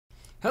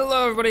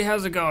Hello everybody,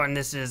 how's it going?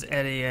 This is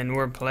Eddie and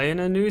we're playing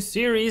a new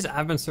series.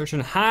 I've been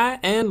searching high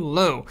and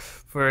low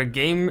for a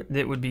game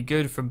that would be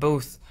good for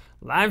both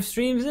live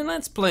streams and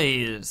let's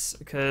plays,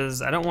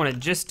 because I don't want to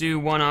just do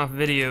one-off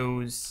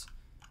videos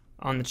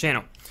on the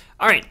channel.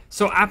 Alright,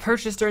 so I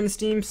purchased during the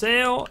Steam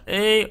sale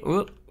a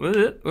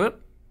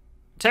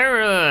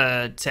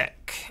TerraTech,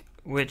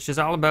 which is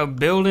all about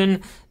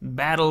building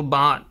battle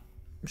bot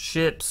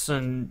ships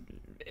and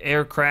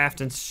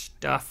aircraft and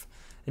stuff.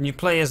 And you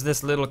play as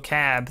this little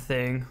cab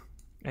thing,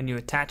 and you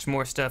attach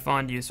more stuff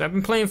onto you. So I've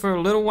been playing for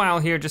a little while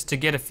here just to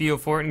get a feel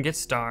for it and get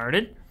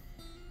started.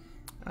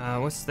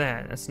 What's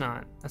that?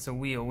 That's a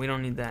wheel. We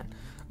don't need that.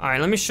 All right,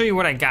 let me show you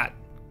what I got.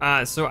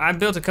 So I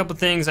built a couple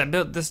things. I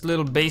built this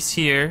little base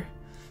here.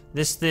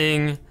 This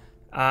thing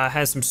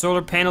has some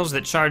solar panels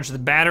that charge the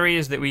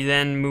batteries that we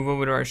then move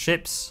over to our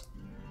ships.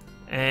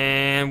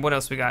 And what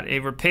else we got?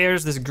 It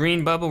repairs, this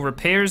green bubble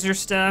repairs your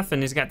stuff,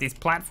 and it's got these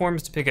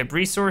platforms to pick up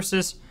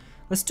resources.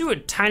 Let's do a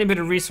tiny bit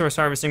of resource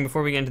harvesting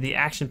before we get into the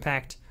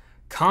action-packed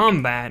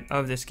combat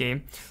of this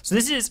game. So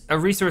this is a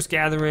resource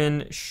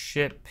gathering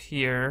ship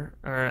here,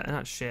 or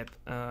not ship,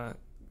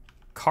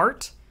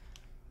 cart,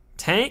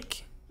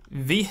 tank,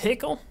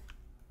 vehicle.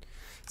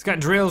 It's got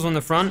drills on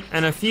the front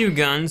and a few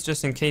guns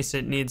just in case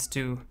it needs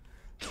to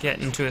get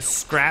into a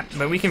scrap.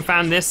 But we can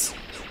find this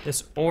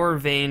ore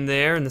vein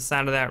there in the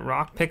side of that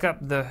rock. Pick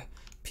up the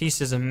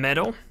pieces of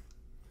metal.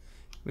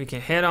 We can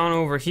head on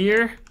over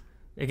here.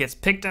 It gets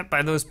picked up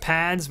by those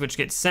pads, which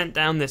get sent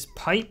down this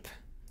pipe.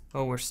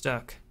 Oh, we're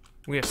stuck.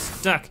 We are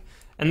stuck.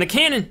 And the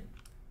cannon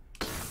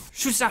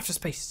shoots off to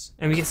space,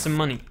 and we get some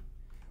money,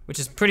 which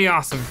is pretty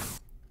awesome.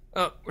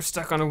 Oh, we're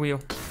stuck on a wheel.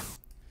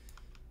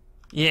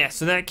 Yeah,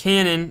 so that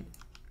cannon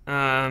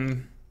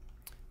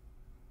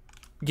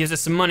gives us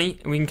some money,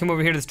 and we can come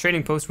over here to this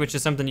trading post, which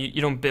is something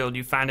you don't build,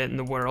 you find it in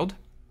the world.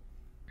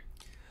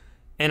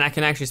 And I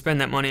can actually spend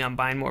that money on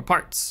buying more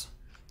parts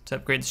to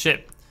upgrade the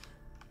ship.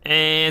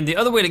 And the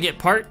other way to get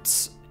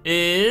parts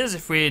is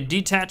if we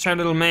detach our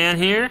little man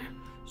here,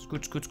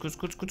 scoot, scoot, scoot,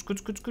 scoot, scoot, scoot,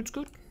 scoot, scoot,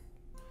 scoot,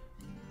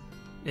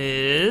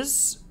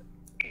 is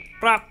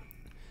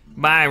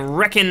by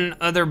wrecking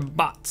other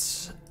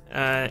bots.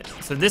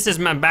 So this is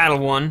my battle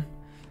one,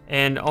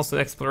 and also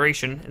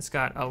exploration. It's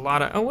got a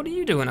lot of, oh, what are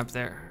you doing up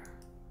there?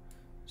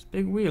 There's a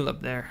big wheel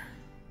up there.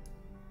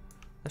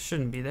 That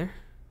shouldn't be there.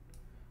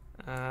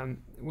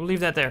 We'll leave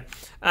that there.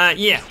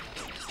 Yeah.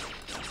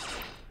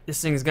 This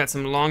thing's got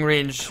some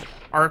long-range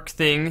arc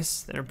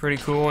things that are pretty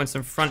cool and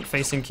some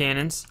front-facing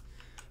cannons.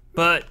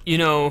 But, you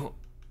know,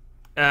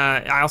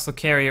 I also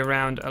carry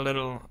around a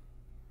little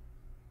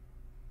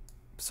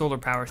solar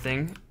power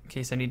thing in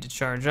case I need to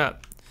charge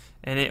up.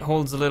 And it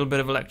holds a little bit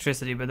of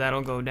electricity, but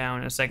that'll go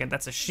down in a second.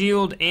 That's a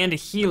shield and a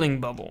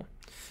healing bubble.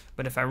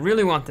 But if I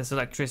really want this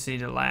electricity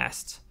to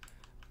last,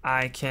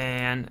 I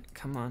can,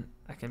 come on,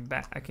 I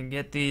can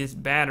get these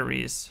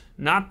batteries.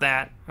 Not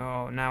that.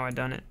 Oh, now I've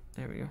done it.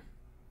 There we go.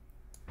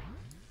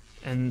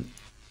 And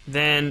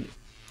then,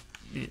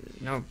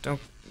 no, don't,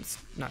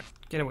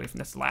 get away from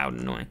this, loud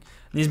and annoying.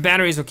 These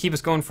batteries will keep us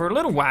going for a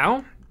little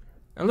while,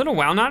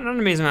 not an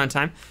amazing amount of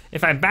time.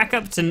 If I back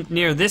up to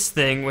near this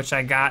thing, which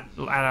I got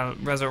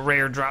as a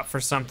rare drop for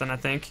something, I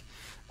think,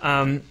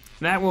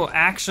 that will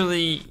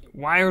actually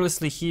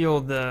wirelessly heal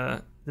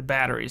the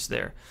batteries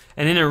there.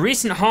 And in a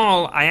recent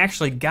haul, I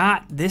actually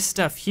got this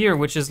stuff here,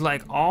 which is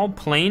like all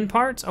plane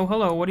parts. Oh,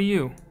 hello, what are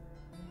you?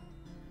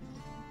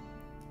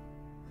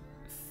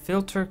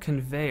 Filter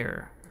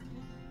conveyor.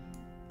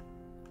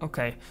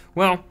 Okay,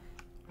 well,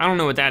 I don't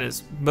know what that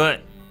is, but,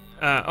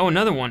 oh,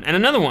 another one, and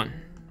another one.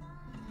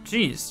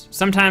 Jeez,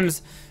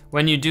 sometimes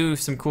when you do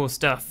some cool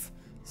stuff,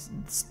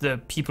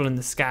 the people in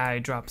the sky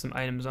drop some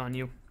items on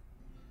you.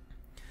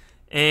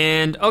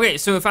 And, okay,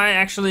 so if I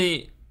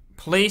actually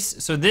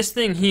place, so this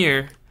thing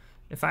here,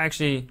 if I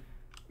actually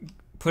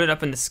put it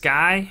up in the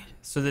sky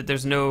so that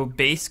there's no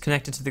base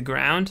connected to the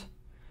ground,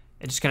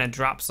 it just kind of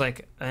drops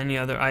like any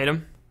other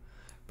item.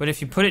 But if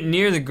you put it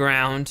near the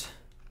ground,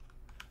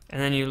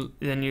 and then you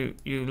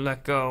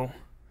let go,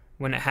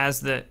 when it has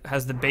the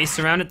base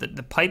around it,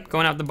 the pipe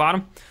going out the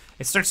bottom,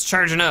 it starts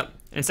charging up.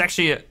 And it's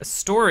actually a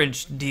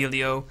storage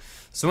dealio.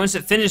 So once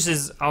it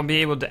finishes, I'll be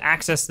able to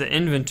access the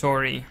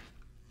inventory.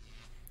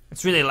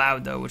 It's really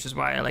loud though, which is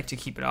why I like to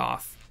keep it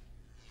off.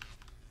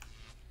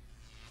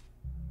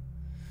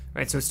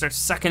 Right, so it starts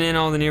sucking in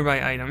all the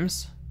nearby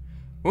items.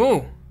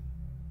 Ooh.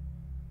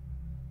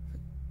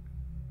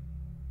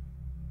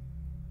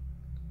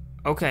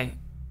 Okay,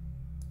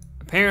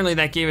 apparently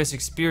that gave us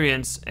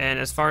experience, and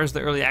as far as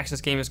the early access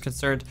game is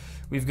concerned,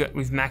 we've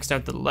maxed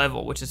out the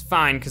level, which is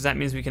fine because that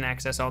means we can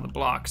access all the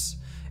blocks.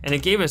 And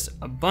it gave us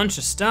a bunch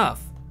of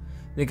stuff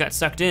that got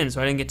sucked in, so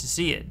I didn't get to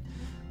see it.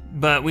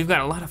 But we've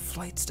got a lot of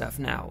flight stuff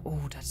now. Oh,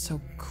 that's so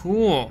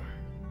cool.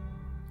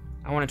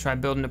 I want to try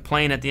building a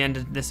plane at the end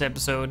of this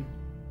episode.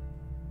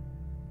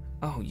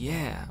 Oh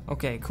yeah,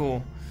 okay,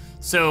 cool.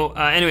 So,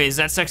 anyways,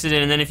 that sucks it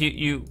in, and then if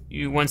you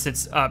once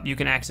it's up, you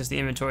can access the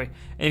inventory.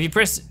 And if you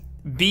press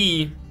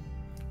B,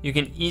 you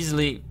can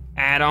easily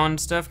add on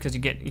stuff because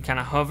you kind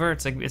of hover.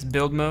 It's like it's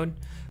build mode.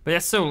 But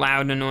that's so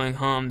loud and annoying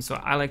hum, so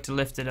I like to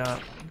lift it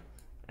up.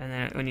 And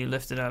then when you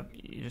lift it up,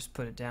 you just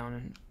put it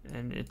down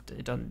and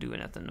it doesn't do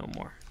nothing no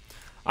more.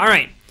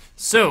 Alright,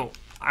 so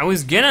I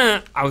was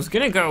gonna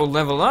go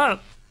level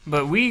up,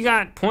 but we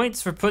got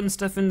points for putting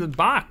stuff in the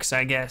box,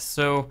 I guess.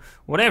 So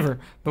whatever.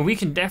 But we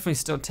can definitely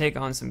still take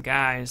on some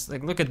guys.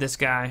 Like, look at this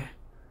guy.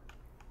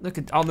 Look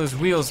at all those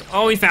wheels.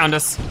 Oh, he found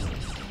us.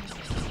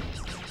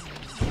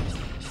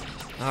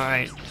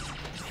 Alright.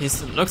 He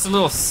looks a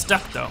little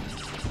stuck though.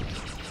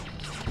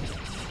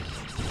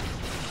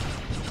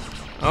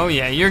 Oh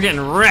yeah, you're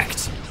getting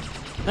wrecked.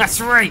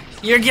 That's right,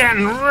 you're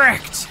getting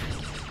wrecked.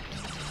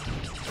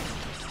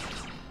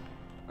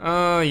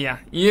 Oh yeah,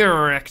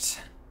 you're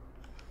wrecked.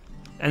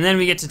 And then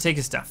we get to take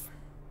his stuff.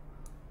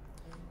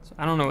 So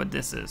I don't know what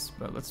this is,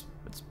 but let's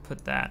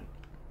put that.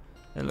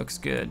 It looks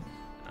good.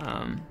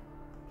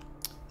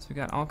 So we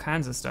got all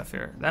kinds of stuff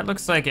here. That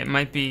looks like it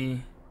might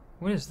be,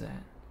 what is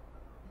that?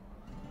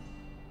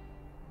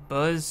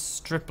 Buzz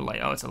strip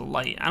light. Oh, it's a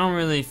light. I don't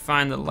really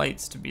find the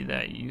lights to be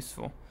that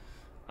useful.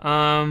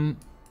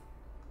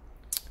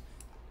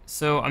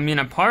 So I mean,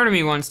 a part of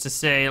me wants to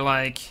say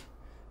like,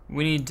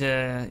 we need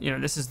to, you know,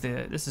 this is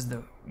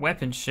the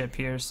weapon ship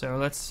here, so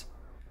let's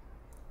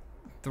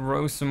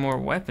throw some more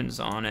weapons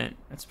on it.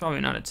 That's probably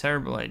not a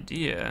terrible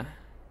idea.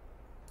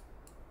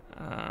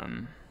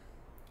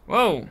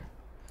 Whoa!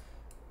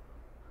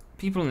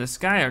 People in the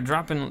sky are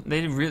dropping.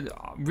 They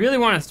really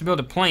want us to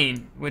build a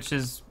plane, which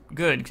is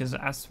good because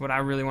that's what I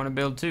really want to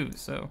build too.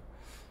 So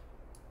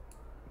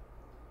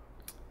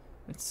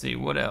let's see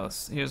what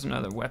else. Here's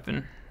another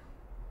weapon.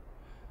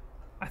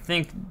 I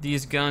think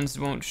these guns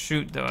won't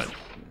shoot though.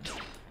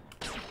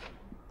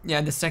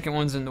 Yeah, the second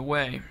one's in the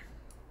way.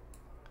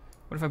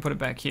 What if I put it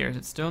back here? Is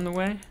it still in the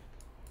way?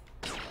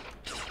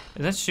 Is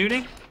that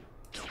shooting?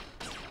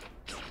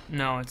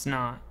 No, it's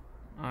not.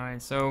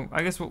 Alright, so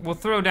I guess we'll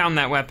throw down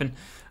that weapon.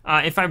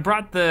 If I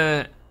brought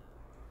the...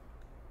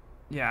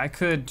 Yeah, I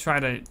could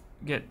try to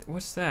get...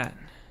 What's that?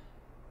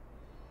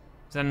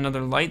 Is that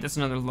another light? That's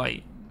another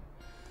light.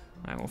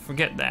 Alright, well,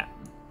 forget that.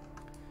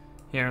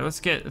 Here, let's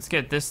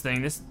get this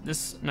thing.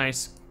 This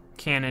nice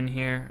cannon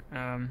here.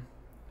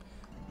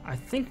 I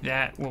think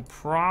that will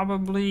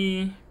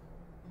probably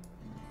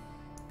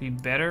be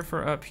better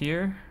for up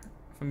here,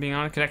 if I'm being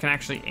honest, because I can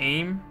actually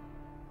aim.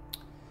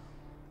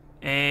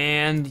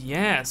 And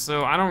yeah,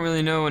 so I don't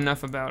really know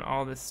enough about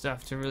all this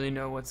stuff to really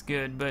know what's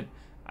good, but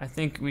I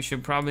think we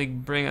should probably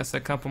bring us a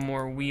couple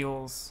more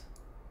wheels.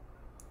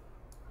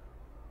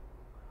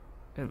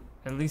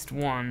 At least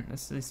one.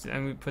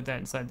 And we put that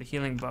inside the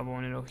healing bubble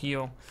and it'll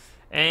heal.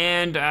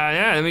 And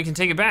yeah, then we can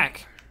take it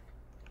back.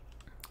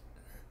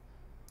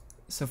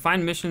 So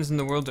find missions in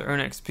the world to earn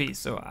XP.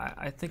 So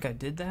I think I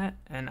did that,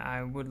 and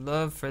I would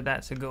love for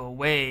that to go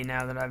away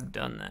now that I've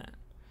done that.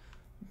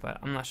 But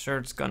I'm not sure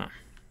it's gonna.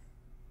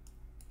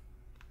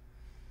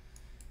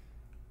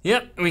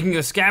 Yep, we can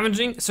go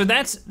scavenging. So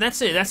that's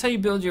it. That's how you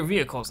build your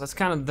vehicles. That's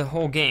kind of the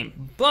whole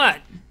game.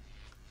 But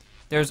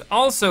there's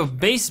also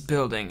base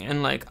building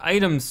and like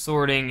item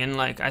sorting and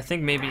like I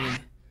think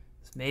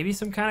maybe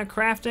some kind of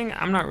crafting.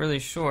 I'm not really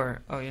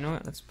sure. Oh, you know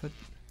what? Let's put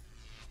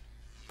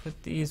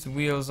these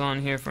wheels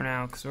on here for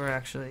now because we're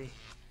actually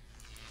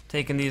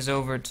taking these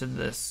over to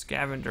the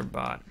scavenger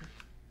bot.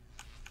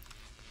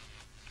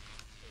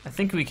 I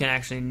think we can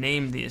actually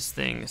name these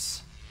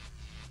things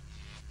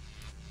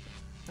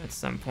at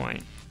some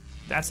point.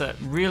 That's a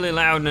really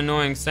loud and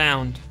annoying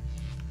sound.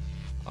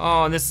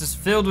 Oh, this is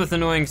filled with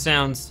annoying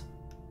sounds.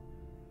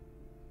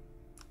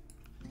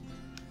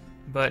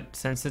 But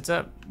since it's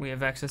up, we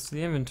have access to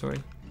the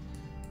inventory.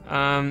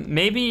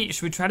 Maybe,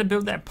 should we try to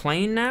build that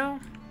plane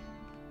now?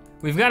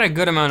 We've got a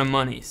good amount of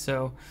money,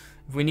 so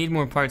if we need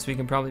more parts, we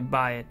can probably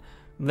buy it.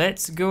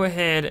 Let's go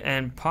ahead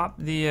and pop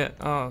the,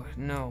 oh,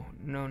 no.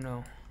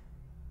 I'm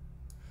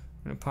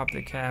gonna pop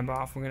the cab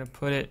off. We're gonna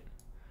put it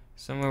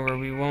somewhere where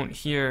we won't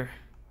hear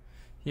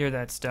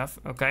that stuff,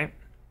 okay?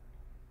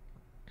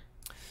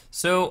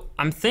 So,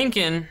 I'm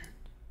thinking,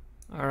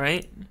 all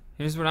right,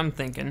 here's what I'm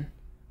thinking.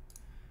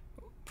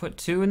 Put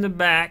two in the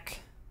back,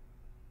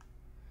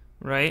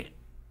 right?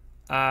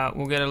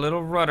 We'll get a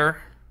little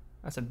rudder.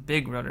 That's a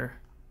big rudder.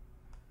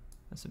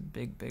 That's a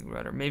big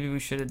rudder. Maybe we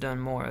should have done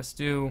more. Let's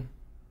do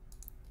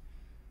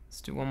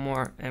one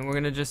more. And we're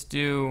gonna just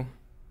do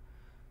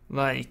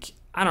like,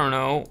 I don't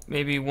know,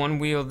 maybe one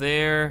wheel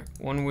there,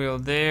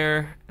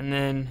 and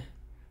then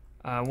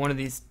one of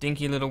these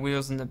dinky little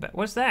wheels in the back.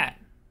 What's that?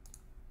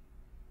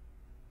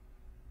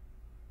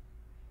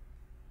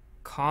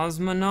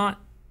 Cosmonaut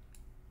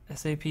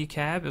SAP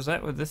cab? Is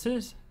that what this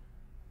is?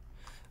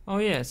 Oh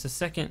yeah, it's the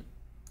second.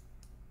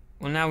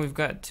 Well, now we've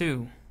got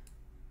two.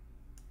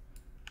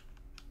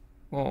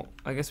 Well,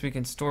 I guess we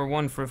can store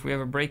one for if we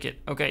ever break it.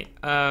 Okay,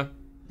 oh,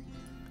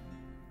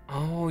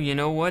 you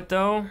know what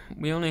though?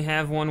 We only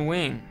have one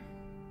wing.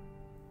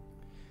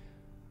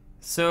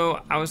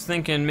 So, I was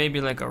thinking maybe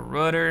like a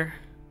rudder,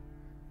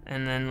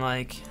 and then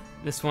like,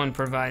 this one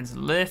provides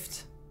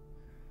lift.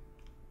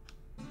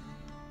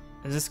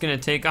 Is this gonna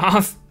take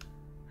off?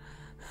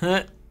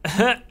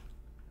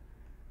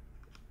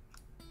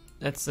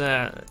 let's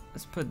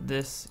put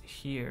this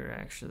here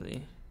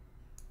actually.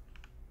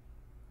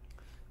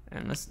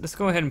 And let's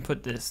go ahead and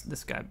put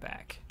this guy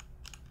back.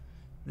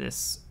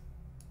 This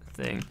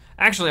thing.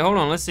 Actually, hold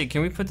on, let's see.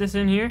 Can we put this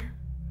in here?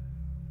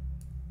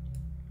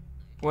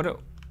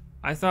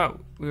 I thought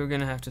we were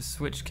gonna have to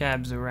switch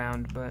cabs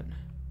around, but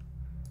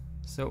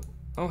so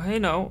oh hey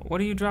no,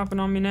 what are you dropping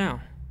on me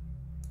now?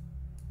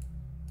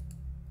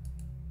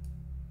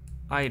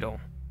 Idle.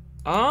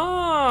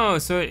 Oh,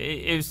 so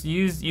it's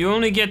used, you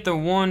only get the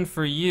one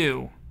for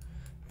you.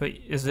 But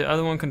is the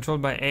other one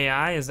controlled by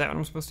AI? Is that what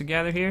I'm supposed to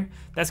gather here?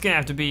 That's gonna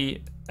have to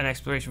be an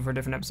exploration for a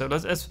different episode.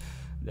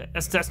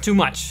 That's too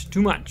much.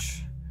 Too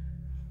much.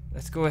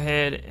 Let's go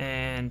ahead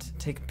and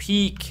take a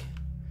peek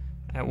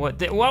at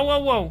what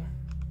whoa.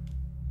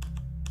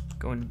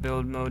 Go into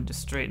build mode to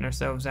straighten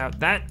ourselves out.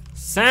 That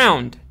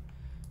sound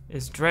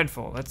is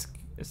dreadful. Let's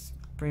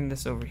bring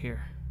this over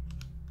here.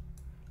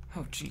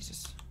 Oh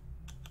Jesus.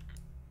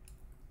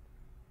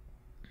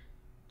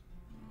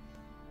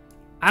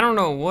 I don't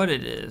know what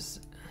it is.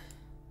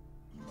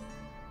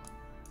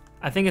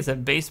 I think it's a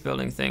base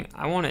building thing.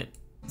 I want it.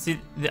 See,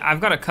 I've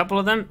got a couple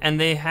of them, and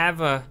they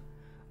have a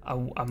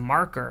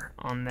marker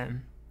on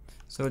them.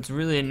 So it's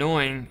really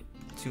annoying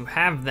to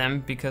have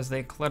them because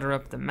they clutter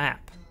up the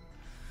map.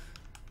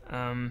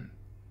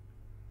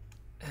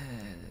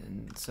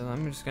 So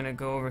I'm just gonna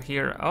go over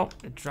here. Oh,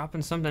 it's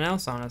dropping something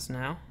else on us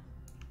now.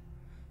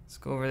 Let's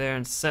go over there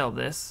and sell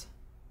this.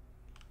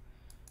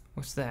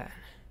 What's that?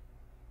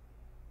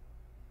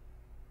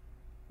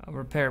 A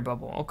repair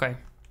bubble. Okay.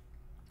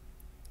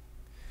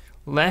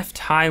 Left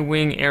high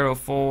wing arrow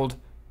fold,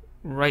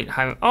 right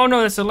high. Oh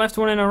no, that's a left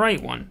one and a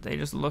right one. They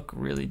just look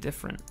really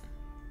different.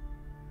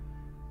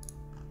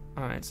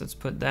 Alright, so let's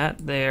put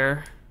that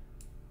there.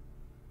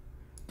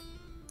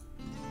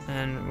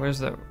 And where's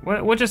the...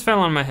 What just fell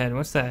on my head?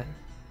 What's that?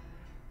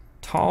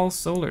 Tall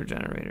solar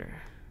generator.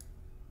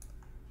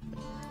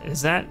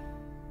 Is that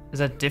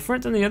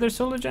different than the other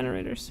solar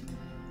generators?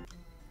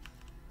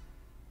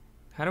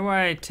 How do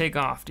I take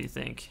off, do you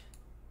think?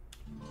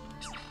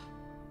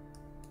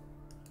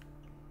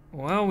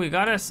 Well, we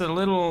got us a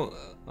little,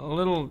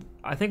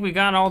 I think we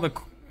got all the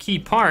key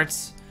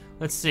parts.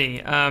 Let's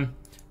see.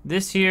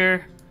 This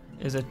here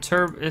is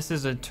this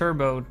is a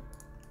turbo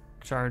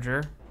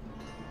charger.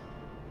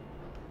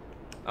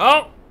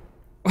 Oh!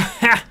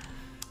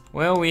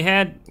 Well, we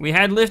had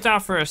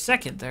liftoff for a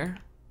second there.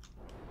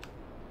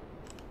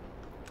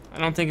 I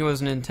don't think it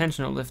was an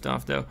intentional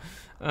liftoff though.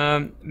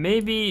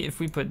 Maybe if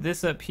we put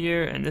this up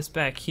here and this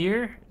back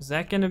here, is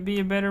that gonna be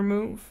a better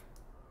move?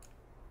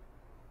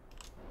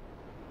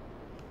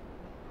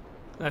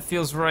 That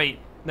feels right.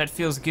 That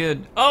feels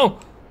good. Oh!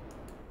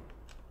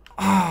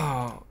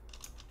 Oh!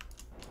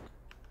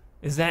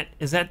 Is that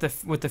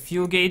what the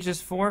fuel gauge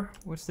is for?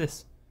 What's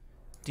this?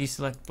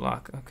 Deselect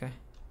block. Okay.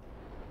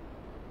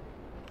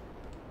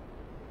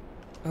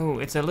 Oh,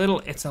 it's a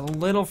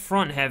little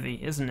front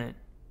heavy, isn't it?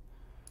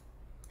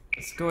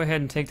 Let's go ahead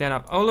and take that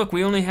off. Oh, look,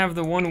 we only have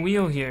the one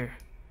wheel here.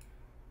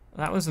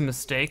 That was a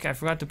mistake. I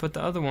forgot to put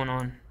the other one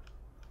on.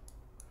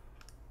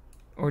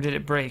 Or did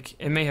it break?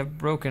 It may have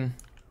broken.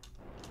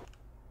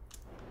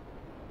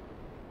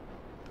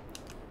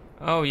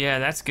 Oh yeah,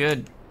 that's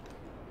good.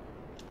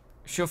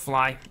 She'll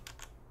fly.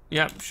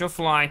 Yep, she'll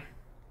fly.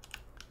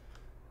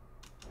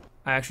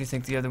 I actually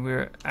think the other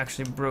wheel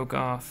actually broke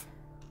off.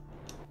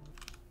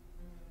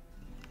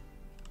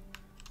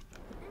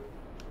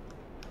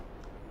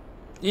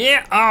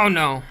 Yeah, oh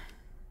no.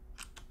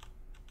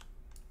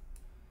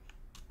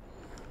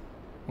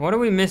 What are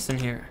we missing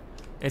here?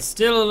 It's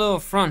still a little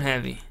front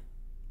heavy.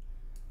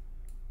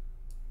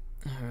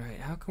 Alright,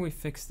 how can we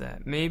fix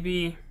that?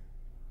 Maybe...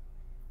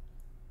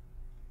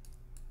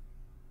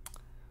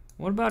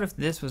 What about if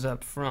this was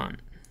up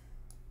front?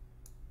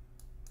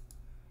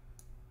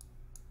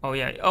 Oh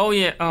yeah, oh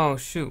yeah, oh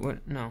shoot,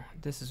 what, no,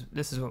 this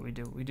is what we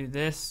do. We do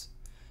this,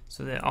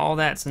 so that all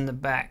that's in the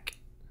back.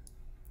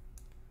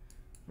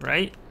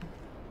 Right?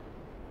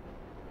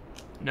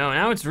 No,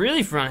 now it's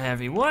really front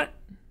heavy, what?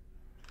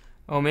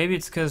 Oh, maybe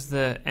it's because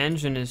the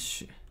engine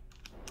is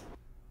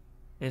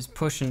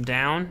pushing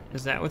down.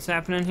 Is that what's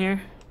happening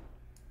here?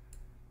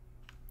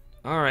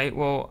 Alright,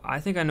 well, I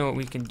think I know what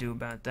we can do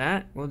about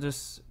that. We'll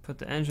just put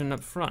the engine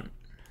up front.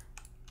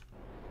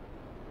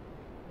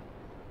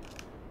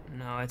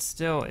 No, it's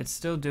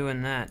still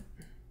doing that.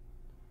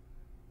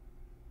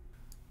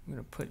 I'm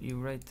gonna put you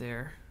right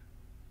there.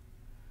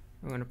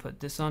 I'm gonna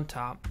put this on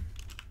top.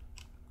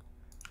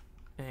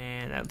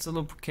 And that's a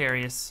little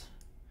precarious.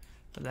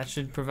 But that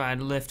should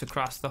provide lift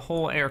across the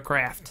whole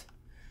aircraft.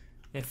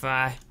 If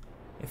I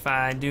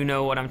do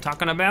know what I'm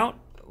talking about,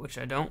 which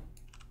I don't.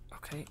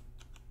 Okay.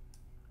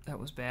 That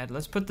was bad.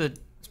 Let's put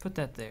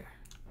that there.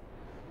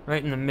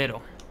 Right in the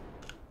middle.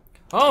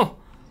 Oh!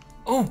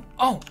 Oh!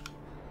 Oh!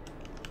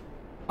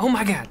 Oh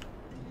my god.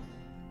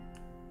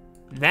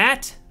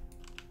 That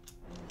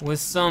was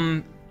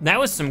some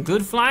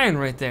good flying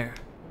right there.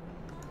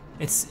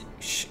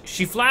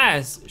 She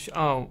flies.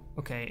 Oh,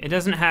 okay. It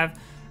doesn't have,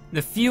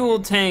 the fuel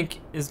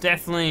tank is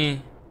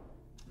definitely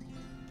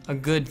a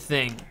good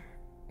thing.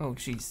 Oh,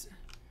 jeez.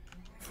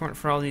 If it weren't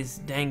for all these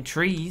dang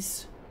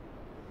trees.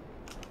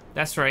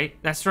 That's right.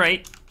 That's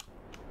right.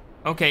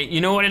 Okay,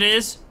 you know what it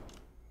is?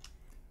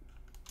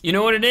 You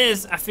know what it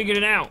is? I figured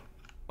it out.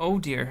 Oh,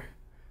 dear.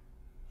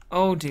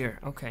 Oh, dear.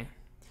 Okay.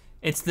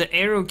 It's the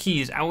arrow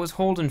keys. I was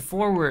holding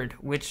forward,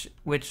 which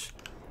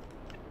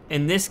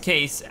in this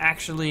case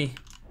actually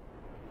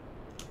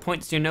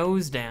points your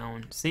nose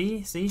down.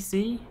 See? See?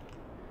 See?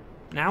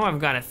 Now I've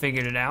got it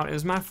figured it out. It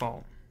was my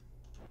fault.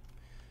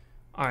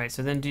 Alright,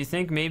 so then do you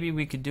think maybe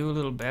we could do a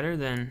little better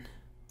than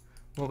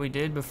what we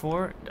did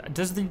before?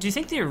 Do you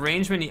think the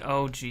arrangement...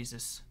 Oh,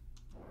 Jesus.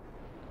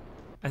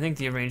 I think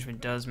the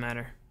arrangement does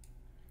matter.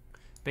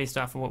 Based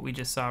off of what we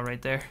just saw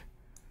right there.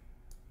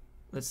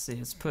 Let's see,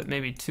 let's put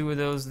maybe 2 of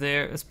those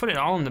there. Let's put it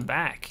all in the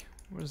back.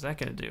 What is that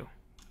gonna do?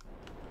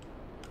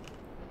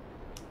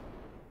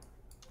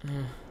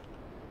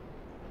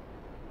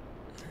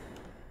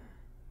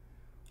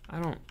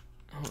 I don't...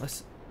 Oh,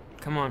 let's...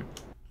 Come on.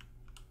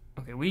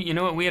 Okay, you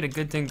know what? We had a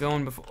good thing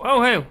going before.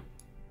 Oh, hey!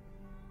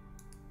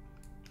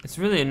 It's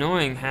really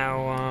annoying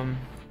how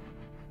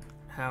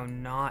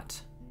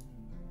not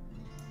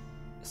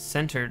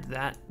centered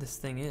this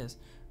thing is.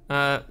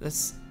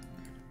 Let's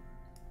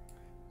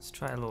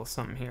try a little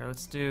something here.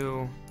 Let's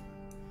do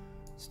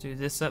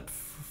this up.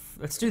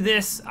 Let's do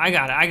this. I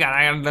got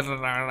it. Blah, blah,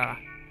 blah, blah.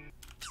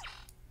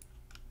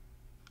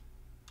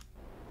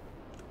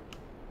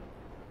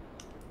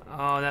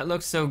 Oh, that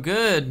looks so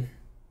good.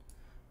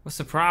 What's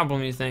the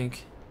problem, you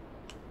think?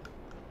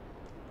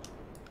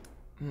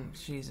 Oh,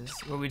 Jesus.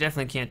 Well, we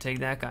definitely can't take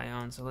that guy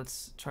on, so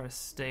let's try to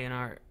stay in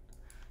our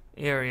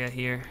area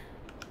here.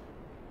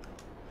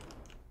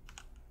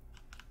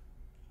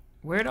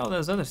 Where'd all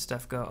those other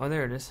stuff go? Oh,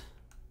 there it is.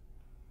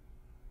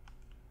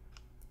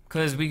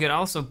 Because we could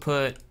also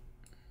put...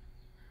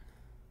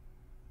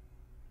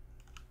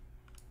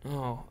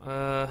 Oh,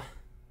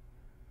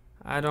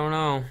 I don't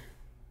know.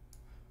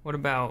 What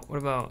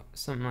about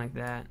something like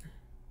that?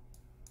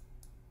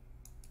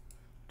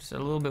 Just a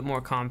little bit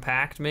more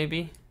compact,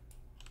 maybe?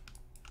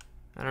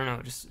 I don't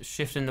know, just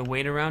shifting the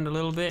weight around a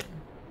little bit.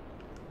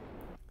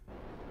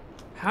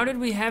 How did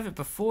we have it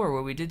before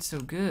where we did so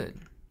good?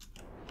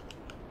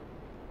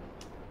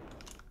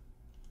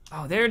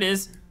 Oh, there it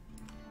is.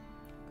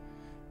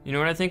 You know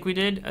what I think we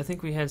did? I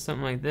think we had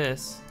something like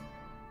this.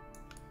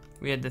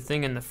 We had the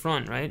thing in the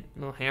front, right?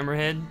 Little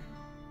hammerhead.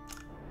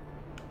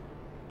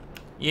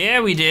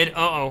 Yeah, we did.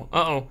 Uh-oh,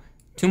 uh-oh.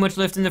 Too much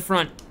lift in the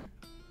front.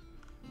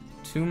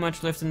 Too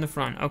much lift in the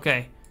front.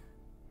 Okay.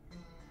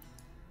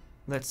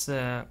 Let's,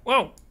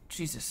 whoa!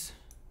 Jesus.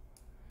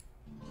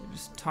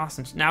 Just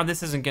tossing. Now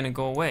this isn't gonna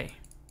go away.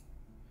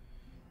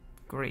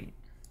 Great.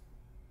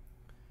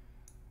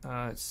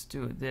 Let's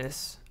do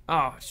this.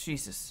 Oh,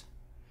 Jesus.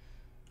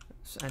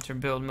 Let's enter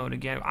build mode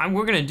again.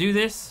 We're gonna do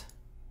this.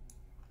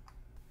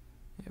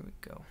 There we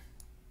go.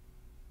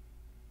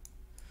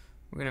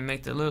 We're gonna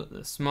make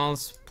the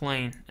smallest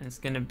plane, and it's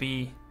gonna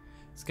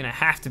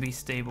have to be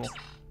stable.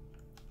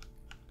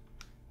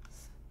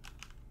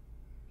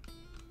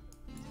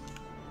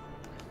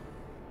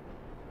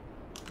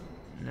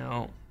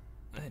 No,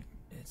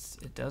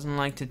 it doesn't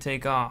like to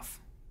take off.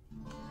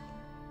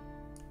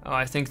 Oh,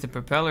 I think the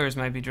propellers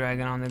might be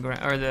dragging on the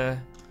ground, or the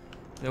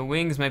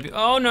wings might be.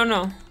 Oh,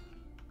 no.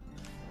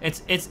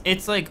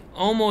 It's like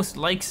almost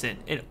likes it.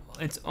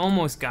 It's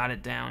almost got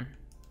it down.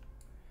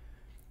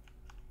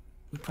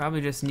 We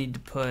probably just need to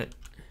put...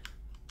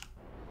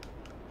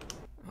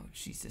 Oh,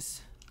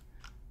 Jesus.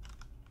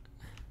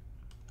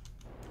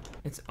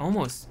 It's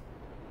almost...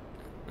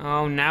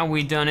 Oh, now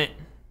we done it.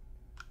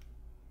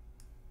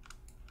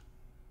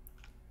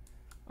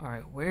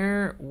 Alright,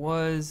 where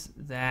was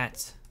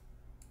that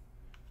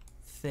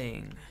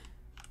thing?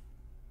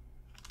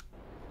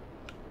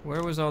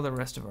 Where was all the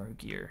rest of our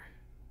gear?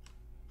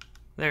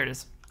 There it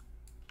is.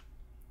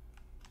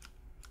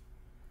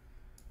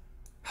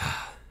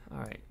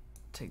 Alright,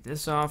 take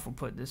this off. We'll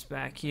put this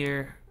back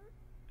here.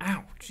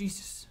 Ow,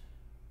 Jesus.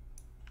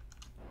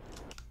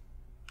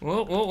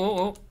 Whoa, whoa,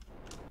 whoa,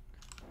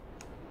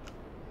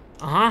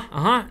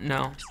 whoa.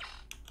 No.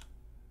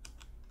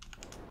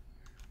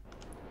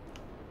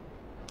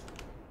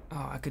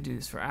 Oh, I could do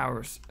this for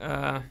hours.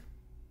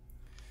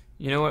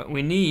 You know what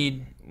we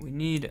need? We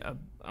need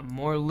a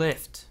more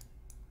lift.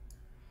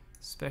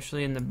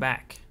 Especially in the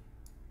back.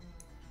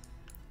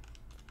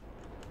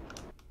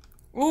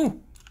 Ooh!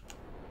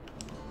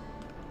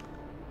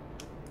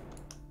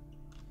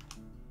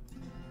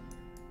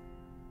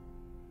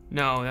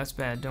 No, that's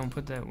bad. Don't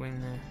put that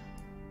wing there.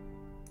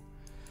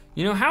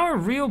 You know, how are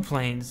real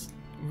planes?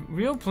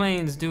 Real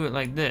planes do it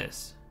like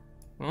this.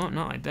 Well,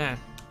 not like that.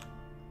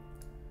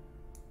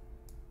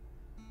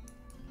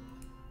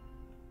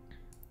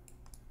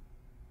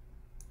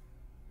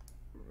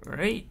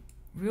 Right?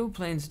 Real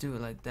planes do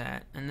it like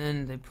that. And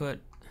then they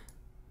put...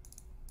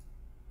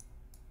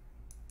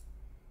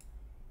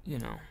 You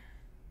know.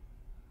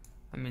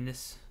 I mean,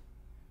 this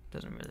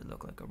doesn't really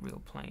look like a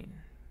real plane.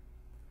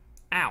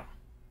 Ow!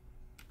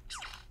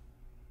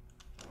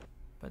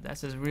 But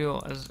that's as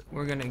real as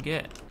we're gonna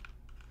get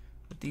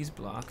with these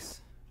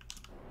blocks.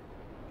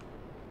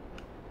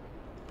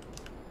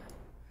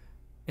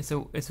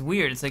 it's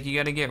weird. It's like you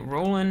gotta get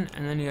rolling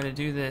and then you gotta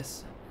do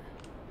this.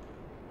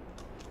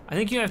 I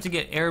think you have to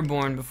get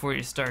airborne before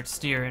you start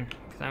steering,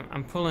 because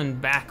I'm pulling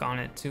back on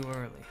it too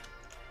early.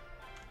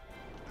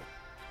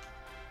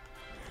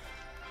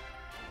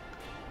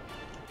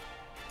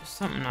 There's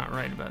something not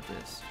right about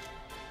this.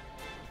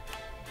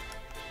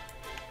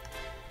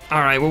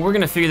 Alright, well, we're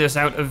gonna figure this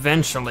out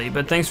eventually,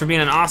 but thanks for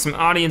being an awesome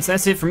audience.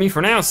 That's it for me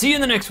for now. See you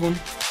in the next one.